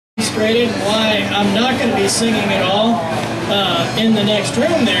frustrated why I'm not going to be singing at all in the next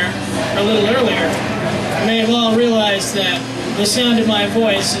room there, a little earlier, you may have all realized that the sound of my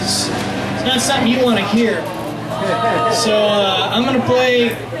voice is not something you want to hear. So I'm going to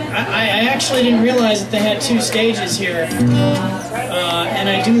play. I actually didn't realize that they had 2 stages here, and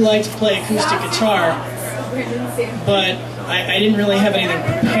I do like to play acoustic guitar, but I didn't really have anything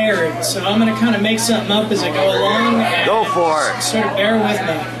prepared, so I'm going to kind of make something up as I go along. And go for it. Sort of bear with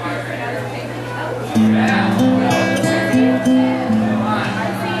me.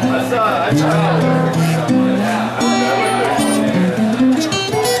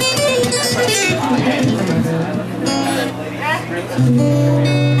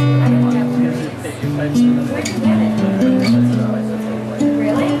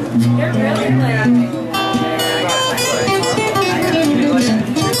 Really? You're really glad.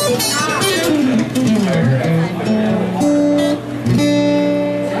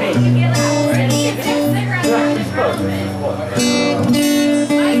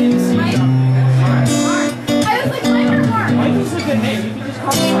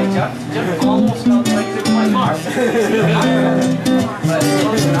 Jeff almost felt like it was my mark. But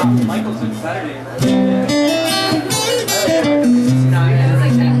it's not. Michael's on Saturday.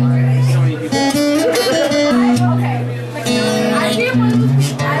 So many people. Okay. I did one of those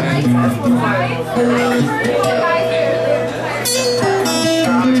people. I like multiple guys. I prefer to go guys here.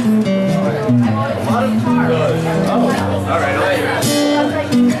 All right.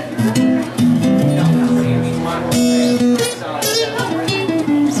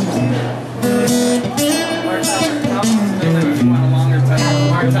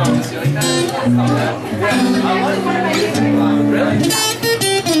 Really?